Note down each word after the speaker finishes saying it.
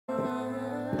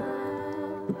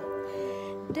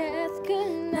death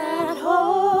could not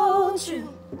hold you.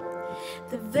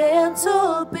 The veil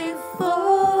tore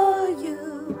before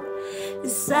you. You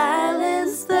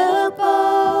silenced the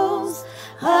boast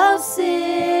of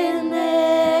sin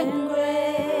and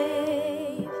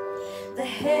grave. The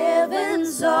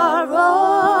heavens are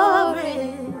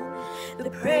roaring the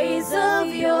praise of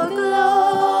your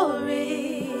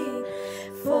glory.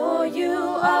 For you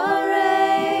are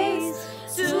raised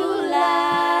to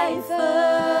life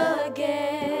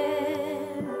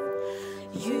again.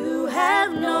 You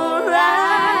have no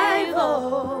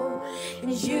rival,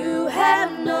 and you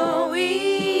have no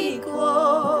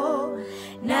equal.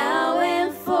 Now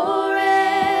and forever,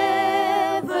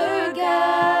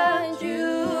 God,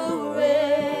 you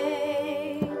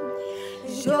reign.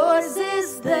 Yours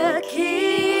is the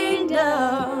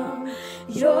kingdom,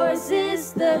 yours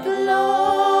is the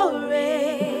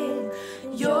glory,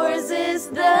 yours is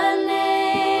the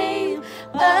name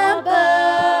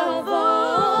above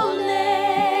all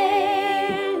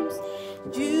names.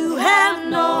 You have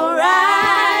no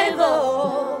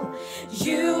rival,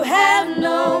 you have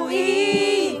no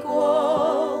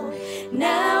equal.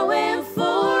 Now and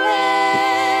forever,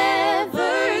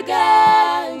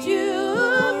 God,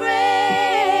 you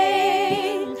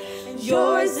reign.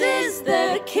 Yours is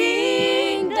the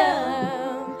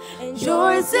kingdom, and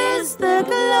yours is the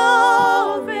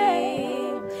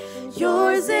glory,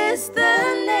 yours is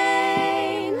the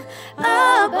name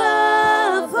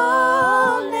above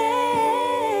all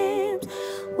names.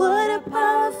 What a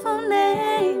powerful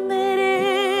name it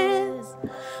is.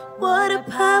 What a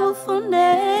powerful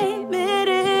name it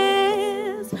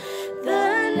is.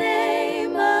 The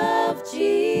name of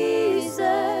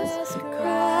Jesus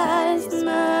Christ,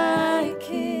 my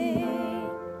King.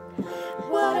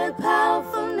 What a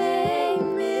powerful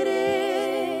name it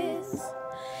is.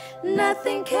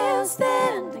 Nothing can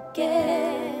stand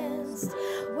against.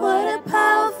 What a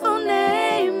powerful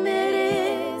name it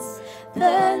is.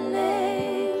 The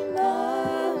name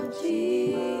of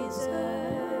Jesus.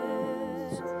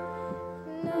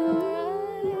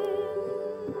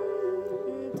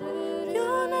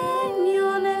 Your name,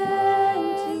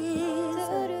 Jesus.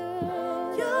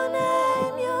 Your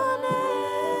name, your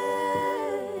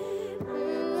name.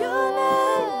 Your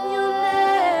name.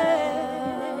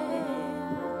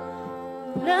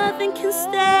 Nothing can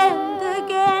stand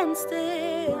against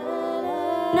it.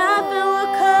 Nothing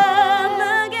will come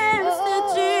against it,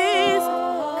 Jesus.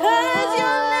 'Cause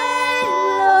your name,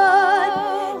 Lord,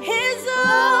 is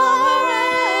over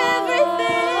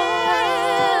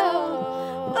everything.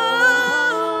 Oh,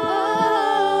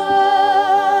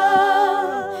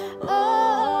 oh, oh.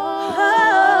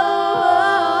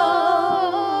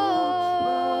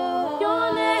 Your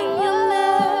name,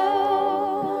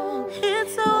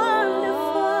 it's so wonderful.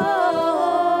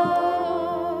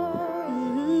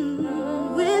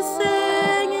 We're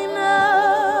singing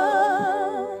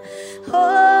oh, oh,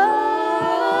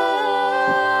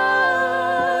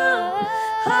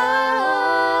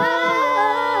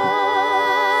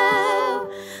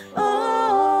 oh, oh.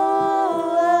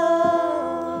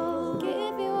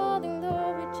 Give you all the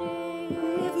glory,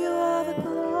 Jesus. Give you all the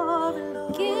glory,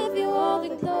 Lord. Give you all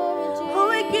the glory, Jesus. Oh,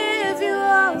 we give you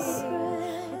all the praise.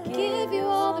 Give you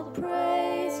all the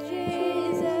praise,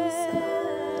 Jesus.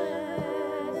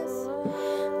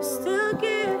 We still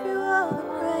give you all the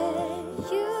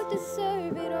praise. You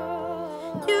deserve it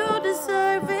all. You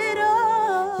deserve it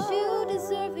all. You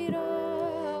deserve it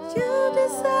all. You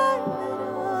deserve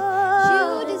it all.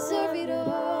 You deserve it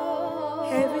all.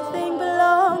 Everything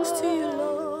belongs to you, Lord.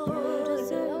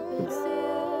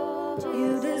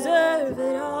 You deserve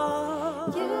it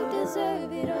all. You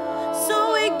deserve it all.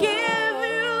 So we give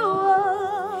you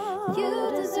all.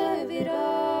 You deserve it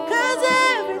all. 'Cause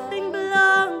everything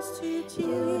belongs to you,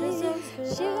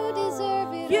 Jesus. You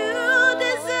deserve it all. You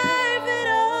deserve it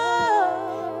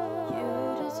all.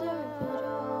 You deserve it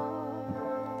all.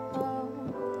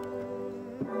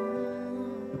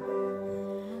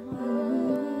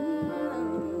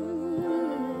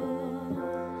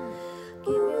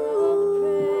 Give you all the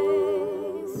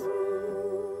praise.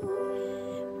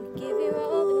 We give you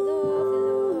all the glory,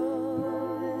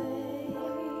 Lord.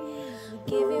 We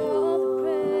give you all the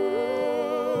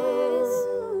praise.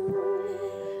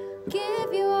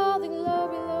 Give you all the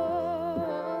glory,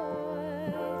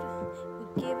 Lord.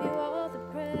 We give you all the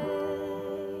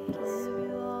praise. Give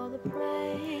you all the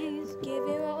praise. Give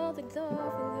you all the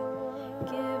glory, Lord.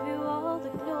 Give you all the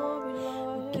glory,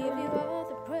 Lord. Give you all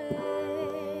the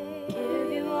praise.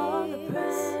 Give you all the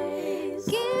praise.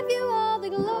 Give you all the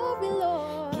glory,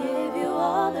 Lord. Give you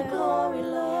all the glory,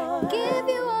 Lord. Give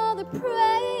you all the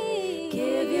praise.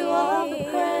 Give you all the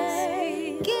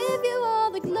praise. Give you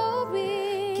all the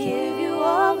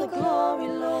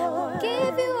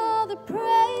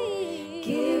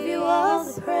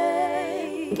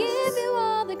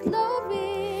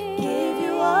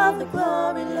the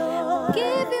glory, Lord.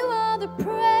 Give you all the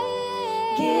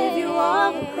praise. Give you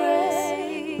all the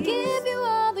praise. Give you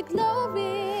all the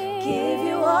glory. Give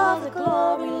you all the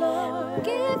glory, Lord.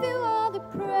 Give you all the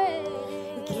praise.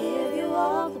 Give you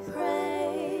all the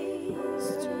praise,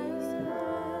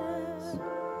 Jesus.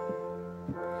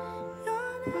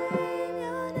 Your name,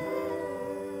 your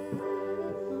name.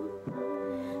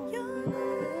 Your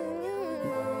name, your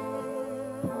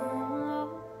name.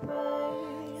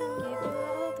 Give you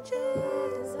all the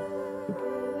Jesus.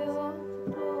 Give you all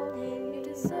the glory. You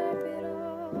deserve it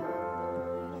all.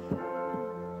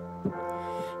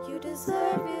 You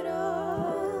deserve it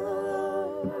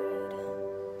all, Lord.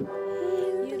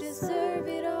 You deserve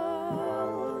it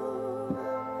all,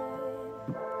 Lord.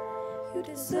 You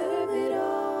deserve it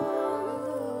all,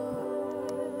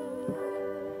 Lord.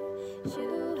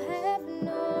 You have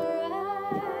no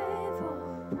rival.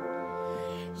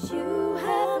 You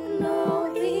have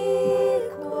no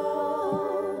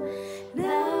equal.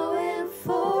 Now and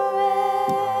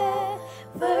forever,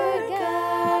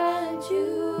 God,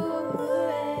 you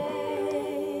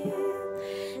reign.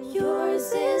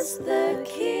 Yours is the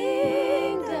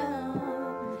kingdom,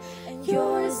 and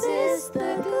yours is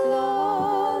the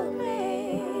glory.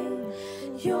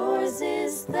 Yours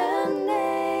is the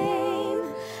name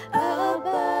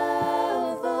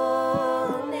above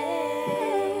all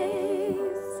names.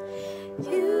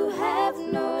 You have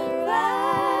no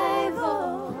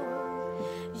rival.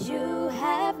 You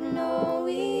have no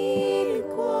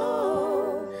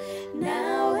equal.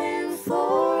 Now and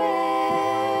forever,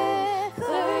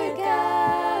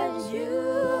 God,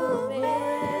 you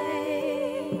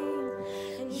reign.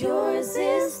 Yours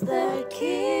is the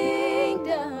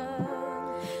kingdom,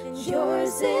 and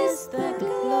yours is the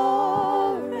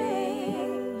glory.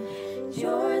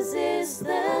 Yours is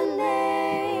the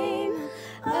name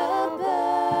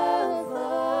above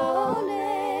all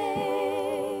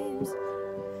names.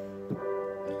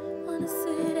 Wanna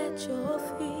sit at your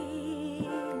feet.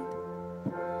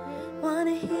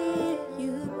 Wanna hear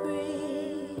you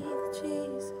breathe,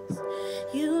 Jesus.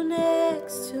 You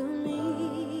next to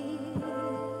me.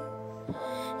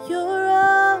 You're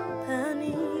all I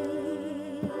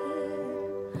need.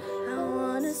 I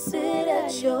wanna sit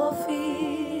at your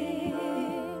feet.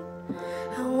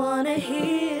 I wanna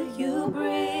hear you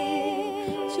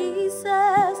breathe,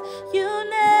 Jesus. You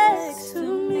next to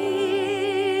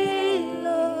me,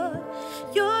 Lord.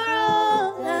 You're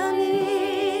all I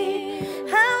need.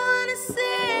 I wanna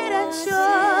sit at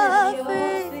your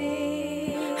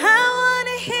feet. I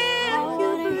wanna hear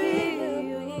you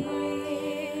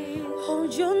breathe.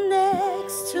 Hold you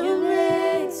next to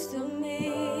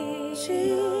me,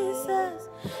 Jesus.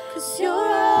 'Cause you're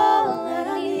all that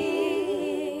I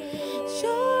need.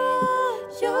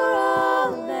 You're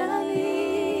all that I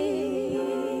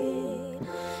need.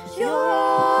 You're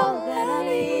all that I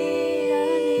need.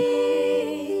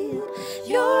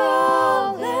 You're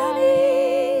all that I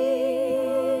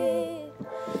need.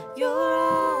 You're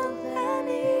all that I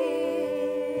need.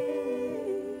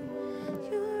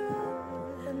 You're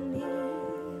all I need.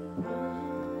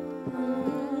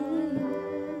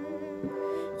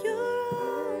 You're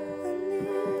all I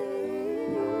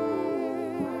need.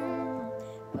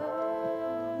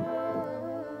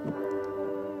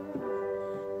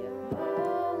 You're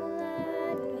all I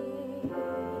need.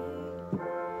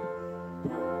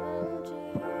 Oh,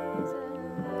 Jesus,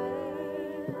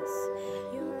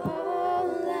 you're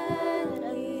all I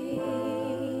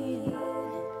need.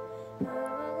 Oh,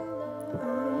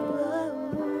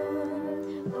 Lord,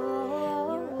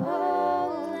 you're all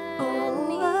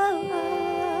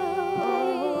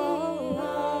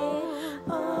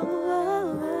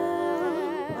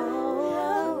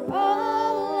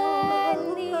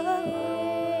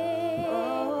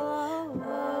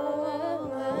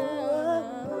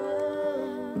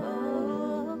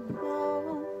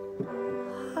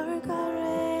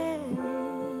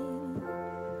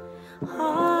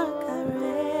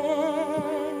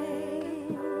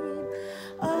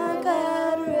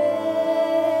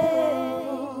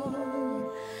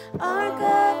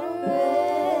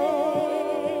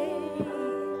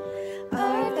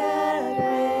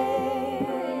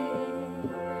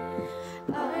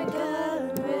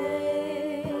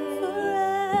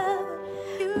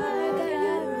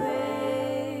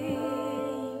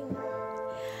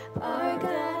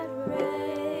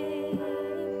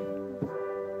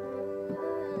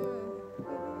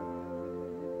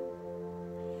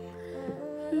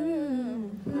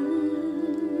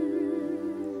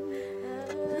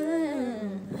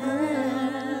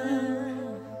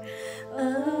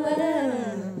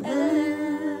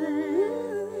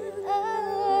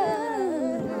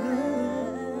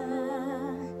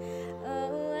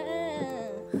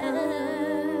You're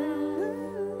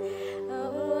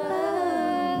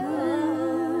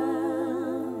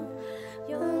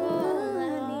all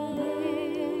I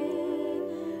need.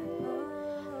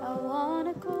 I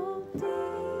wanna go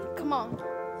deep. Come on.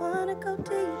 Wanna go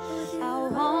deep with you. I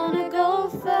wanna go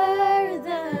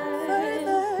further.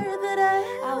 Further than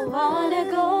I wanna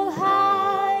go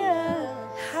higher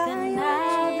than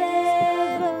I've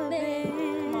ever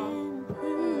been.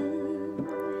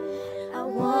 I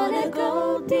wanna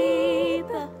go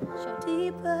deeper.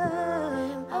 deeper.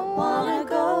 I wanna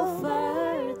go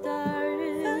further.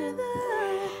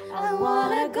 I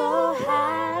wanna go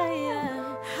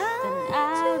higher than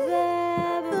I've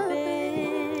ever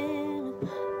been.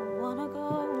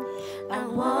 I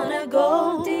wanna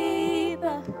go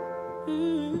deeper.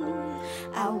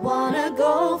 I wanna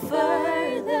go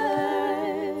further.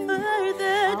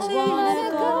 I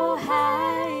wanna go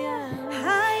higher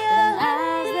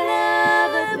than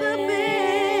I've ever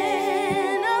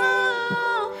been.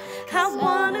 Oh, I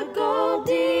wanna go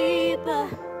deeper.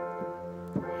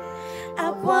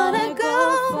 I wanna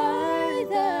go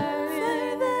further.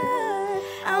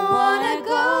 I wanna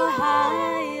go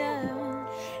higher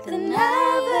than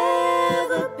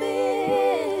I've ever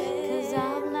been.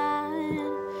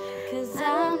 'Cause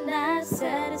I'm not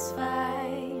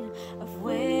satisfied of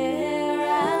where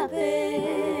I've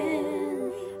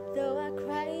been. Though I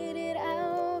cried it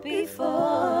out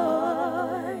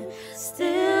before,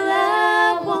 still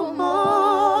I want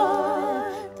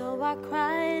more. Though I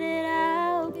cried it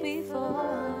out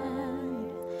before,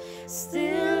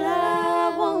 still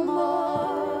I want more.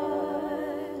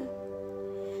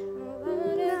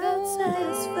 Not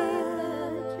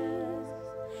satisfied.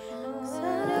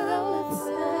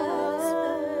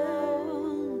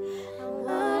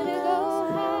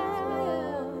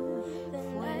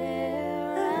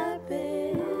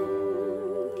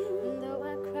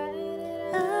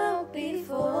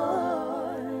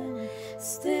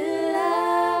 Still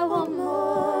I want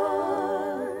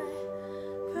more.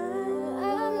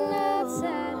 I'm not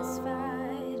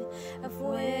satisfied of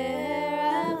where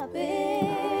I've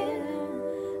been.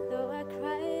 Though I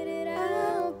cried it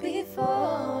out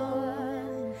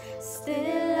before,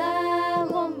 still I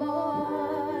want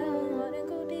more. I wanna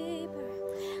go deeper.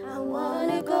 I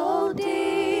wanna go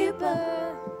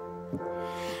deeper.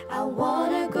 I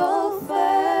wanna go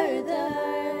further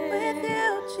With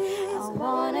you, Jesus. I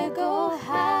wanna go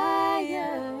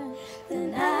higher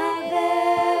than I've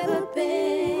ever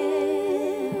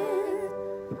been.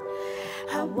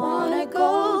 I wanna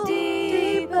go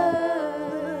deeper.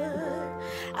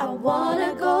 I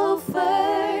wanna go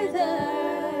further.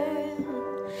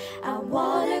 I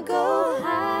wanna go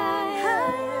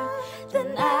higher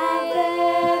than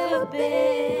I've ever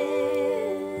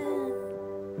been.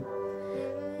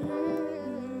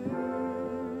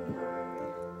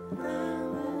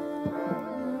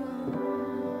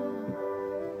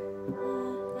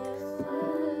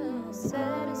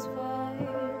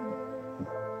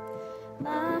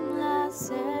 I'm not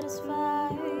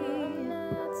satisfied.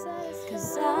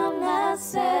 'Cause I'm not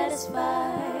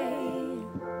satisfied.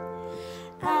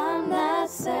 I'm not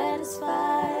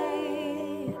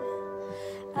satisfied.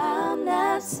 I'm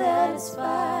not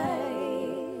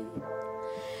satisfied.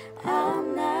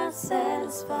 I'm not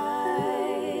satisfied.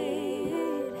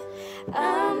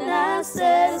 I'm not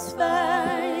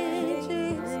satisfied.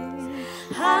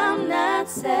 I'm not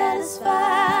satisfied.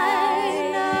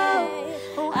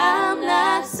 No, I'm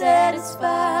not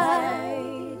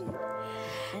satisfied.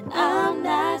 And I'm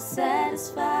not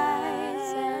satisfied.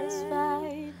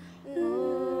 Satisfied.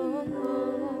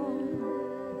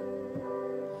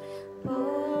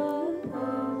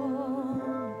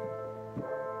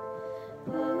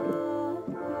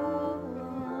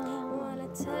 Wanna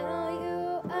tell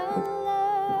you I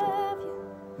love you.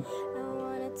 I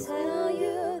wanna tell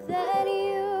you that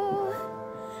you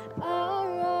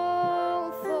are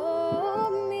all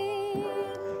for me.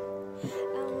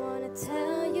 I wanna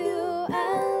tell you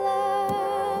I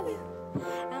love you.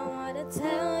 I wanna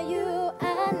tell you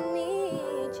I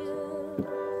need you.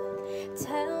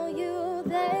 Tell you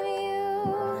that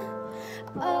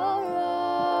you are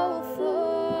all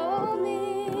for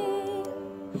me.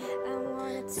 I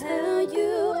wanna tell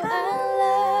you I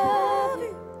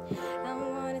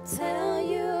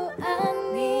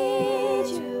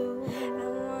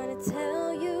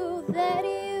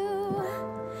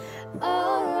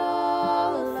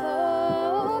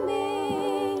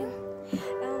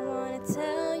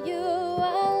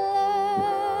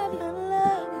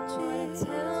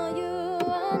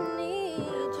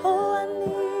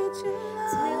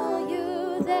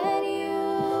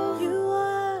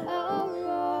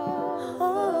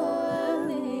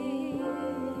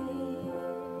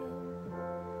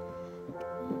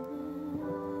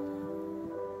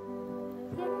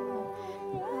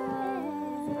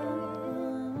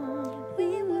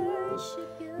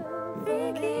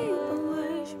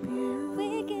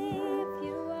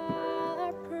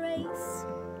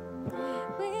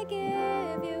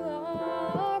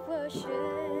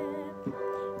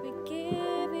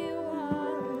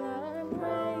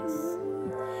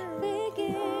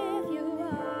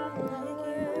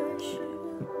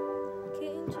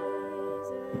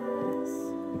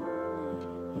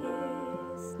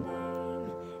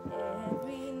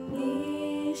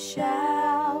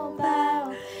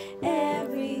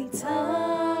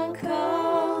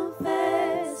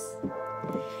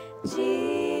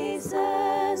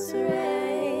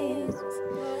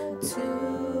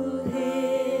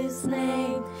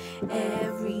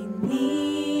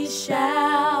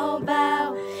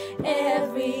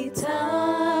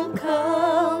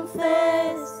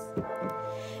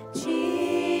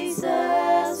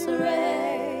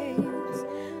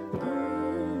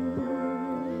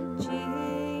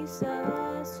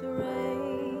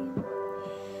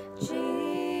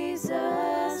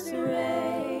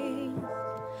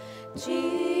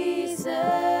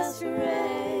Jesus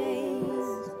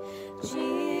reigns.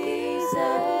 Jesus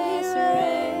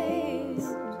reigns.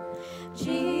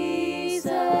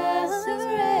 Jesus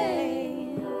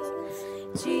reigns.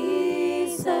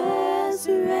 Jesus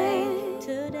reigns.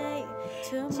 Today,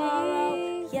 tomorrow,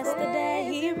 yesterday,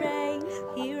 He reigns.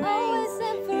 He reigns. Always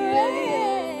and He forever.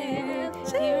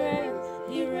 reigns. He reigns.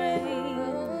 He reigns.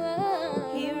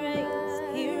 He reigns.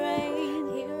 He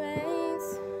reigns. He reigns.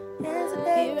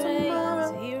 Yesterday, He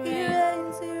tomorrow, reigns. He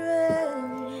reigns. He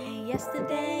reigns. And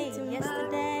yesterday,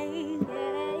 yesterday,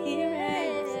 He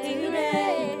reigns. He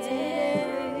reigns. He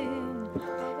reigns.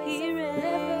 He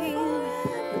reigns.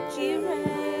 He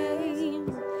reigns.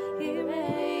 He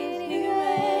reigns.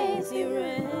 He reigns.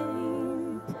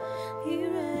 He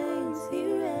reigns. He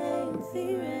reigns. He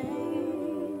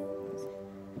reigns.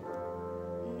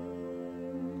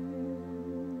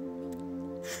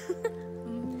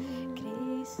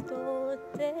 Cristo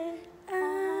te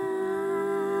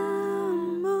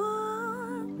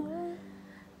amo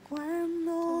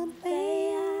cuando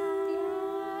te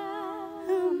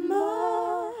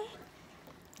amo.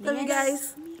 Love you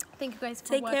guys. Thank you guys for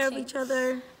Take watching. care of each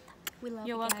other. We love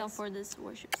You're you welcome guys. for this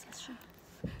worship session.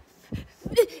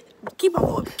 Keep on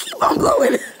going. Keep on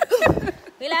blowing.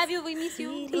 We love you. We miss you.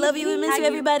 We love you. We miss Hug you,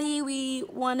 everybody. We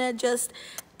want to just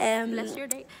Bless your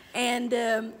day.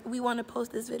 and we want to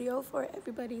post this video for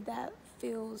everybody that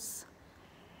feels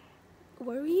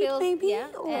worried, maybe, yeah,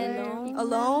 or and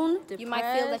alone, You might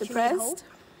feel that you need hope. depressed,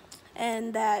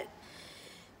 and that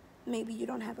maybe you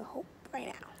don't have a hope right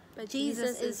now. But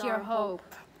Jesus is our your hope.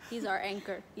 He's our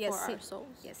anchor Yes, for he- our souls.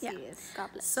 Yes, Yeah. He is. God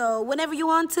bless. So whenever you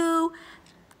want to,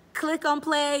 click on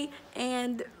play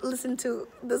and listen to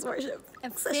this worship.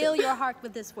 And session. fill your heart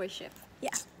with this worship. Yeah.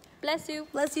 Bless you.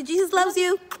 Bless you. Jesus loves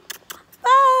you.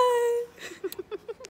 Bye.